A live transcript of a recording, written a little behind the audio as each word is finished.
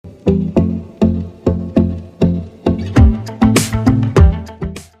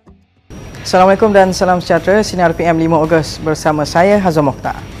Assalamualaikum dan salam sejahtera. SINAR PM 5 Ogos bersama saya Hazam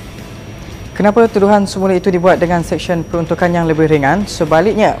Mokhtar. Kenapa tuduhan semula itu dibuat dengan seksyen peruntukan yang lebih ringan,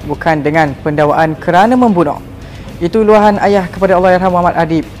 sebaliknya bukan dengan pendakwaan kerana membunuh? Itu luahan ayah kepada Allahyarham Muhammad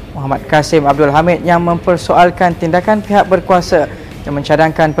Adib, Muhammad Kasim Abdul Hamid, yang mempersoalkan tindakan pihak berkuasa yang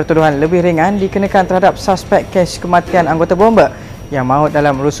mencadangkan pertuduhan lebih ringan dikenakan terhadap suspek kes kematian anggota bomba yang maut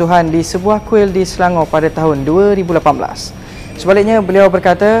dalam rusuhan di sebuah kuil di Selangor pada tahun 2018. Sebaliknya, beliau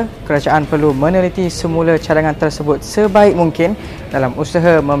berkata kerajaan perlu meneliti semula cadangan tersebut sebaik mungkin dalam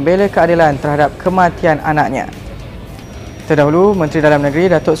usaha membela keadilan terhadap kematian anaknya. Terdahulu, Menteri Dalam Negeri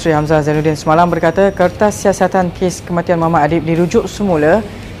Datuk Seri Hamzah Zainuddin semalam berkata kertas siasatan kes kematian Muhammad Adib dirujuk semula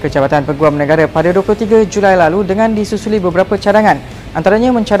ke Jabatan Peguam Negara pada 23 Julai lalu dengan disusuli beberapa cadangan. Antaranya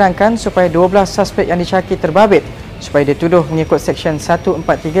mencadangkan supaya 12 suspek yang dicaki terbabit supaya dituduh mengikut Seksyen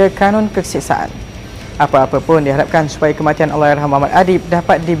 143 Kanun Keseksaan. Apa-apa pun diharapkan supaya kematian Allahyarham Muhammad Adib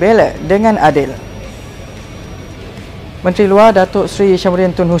dapat dibela dengan adil. Menteri Luar Datuk Seri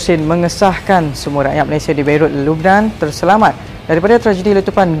Syamsuddin Tun Hussein mengesahkan semua rakyat Malaysia di Beirut, Lubnan terselamat daripada tragedi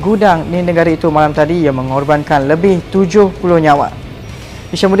letupan gudang di negara itu malam tadi yang mengorbankan lebih 70 nyawa.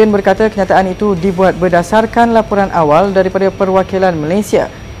 Syamsuddin berkata kenyataan itu dibuat berdasarkan laporan awal daripada perwakilan Malaysia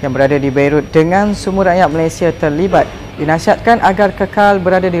yang berada di Beirut dengan semua rakyat Malaysia terlibat dinasihatkan agar kekal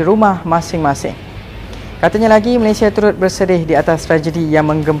berada di rumah masing-masing. Katanya lagi, Malaysia turut bersedih di atas tragedi yang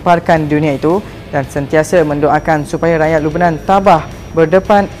menggemparkan dunia itu dan sentiasa mendoakan supaya rakyat Lubnan tabah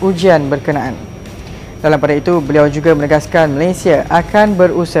berdepan ujian berkenaan. Dalam pada itu, beliau juga menegaskan Malaysia akan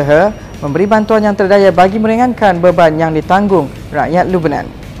berusaha memberi bantuan yang terdaya bagi meringankan beban yang ditanggung rakyat Lubnan.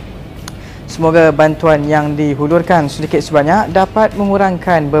 Semoga bantuan yang dihulurkan sedikit sebanyak dapat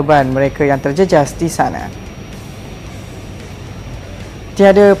mengurangkan beban mereka yang terjejas di sana.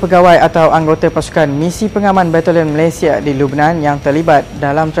 Tiada pegawai atau anggota pasukan misi pengaman Batalion Malaysia di Lubnan yang terlibat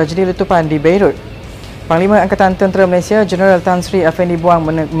dalam tragedi letupan di Beirut. Panglima Angkatan Tentera Malaysia Jeneral Tan Sri Afendi Buang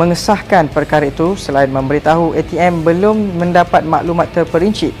mengesahkan perkara itu selain memberitahu ATM belum mendapat maklumat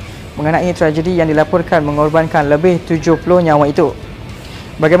terperinci mengenai tragedi yang dilaporkan mengorbankan lebih 70 nyawa itu.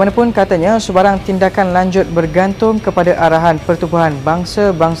 Bagaimanapun katanya, sebarang tindakan lanjut bergantung kepada arahan Pertubuhan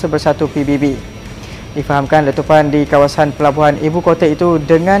Bangsa-Bangsa Bersatu PBB. Difahamkan letupan di kawasan pelabuhan ibu kota itu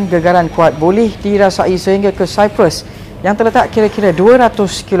dengan gegaran kuat boleh dirasai sehingga ke Cyprus yang terletak kira-kira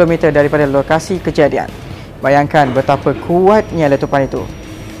 200 km daripada lokasi kejadian. Bayangkan betapa kuatnya letupan itu.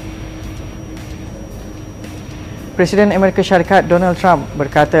 Presiden Amerika Syarikat Donald Trump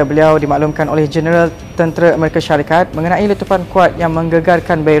berkata beliau dimaklumkan oleh Jeneral Tentera Amerika Syarikat mengenai letupan kuat yang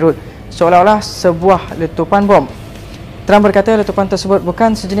menggegarkan Beirut seolah-olah sebuah letupan bom. Trump berkata letupan tersebut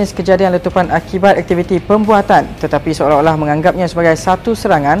bukan sejenis kejadian letupan akibat aktiviti pembuatan tetapi seolah-olah menganggapnya sebagai satu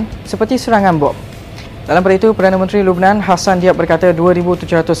serangan seperti serangan bom. Dalam pada itu, Perdana Menteri Lubnan Hassan Diab berkata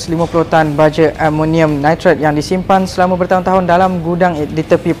 2,750 tan baja amonium nitrat yang disimpan selama bertahun-tahun dalam gudang di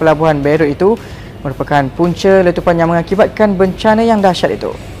tepi pelabuhan Beirut itu merupakan punca letupan yang mengakibatkan bencana yang dahsyat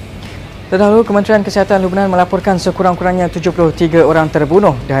itu. Terdahulu, Kementerian Kesihatan Lubnan melaporkan sekurang-kurangnya 73 orang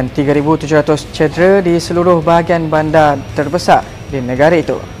terbunuh dan 3,700 cedera di seluruh bahagian bandar terbesar di negara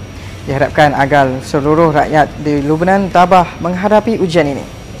itu. Diharapkan agar seluruh rakyat di Lubnan tabah menghadapi ujian ini.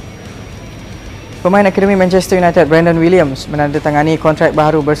 Pemain Akademi Manchester United Brandon Williams menandatangani kontrak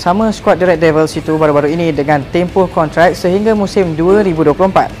baru bersama skuad The Red Devils itu baru-baru ini dengan tempoh kontrak sehingga musim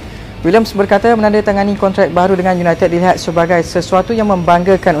 2024. Williams berkata menandatangani kontrak baru dengan United dilihat sebagai sesuatu yang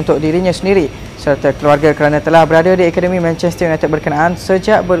membanggakan untuk dirinya sendiri serta keluarga kerana telah berada di Akademi Manchester United berkenaan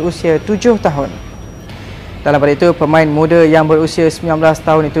sejak berusia 7 tahun. Dalam pada itu, pemain muda yang berusia 19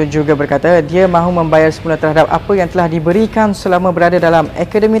 tahun itu juga berkata dia mahu membayar semula terhadap apa yang telah diberikan selama berada dalam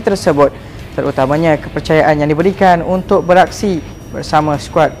akademi tersebut, terutamanya kepercayaan yang diberikan untuk beraksi bersama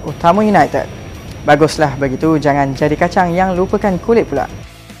skuad utama United. Baguslah begitu, jangan jadi kacang yang lupakan kulit pula.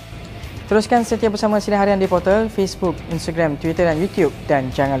 Teruskan setia bersama Sinar Harian di portal Facebook, Instagram, Twitter dan YouTube.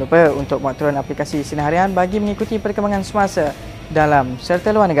 Dan jangan lupa untuk muat turun aplikasi Sinar Harian bagi mengikuti perkembangan semasa dalam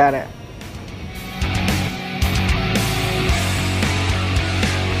serta luar negara.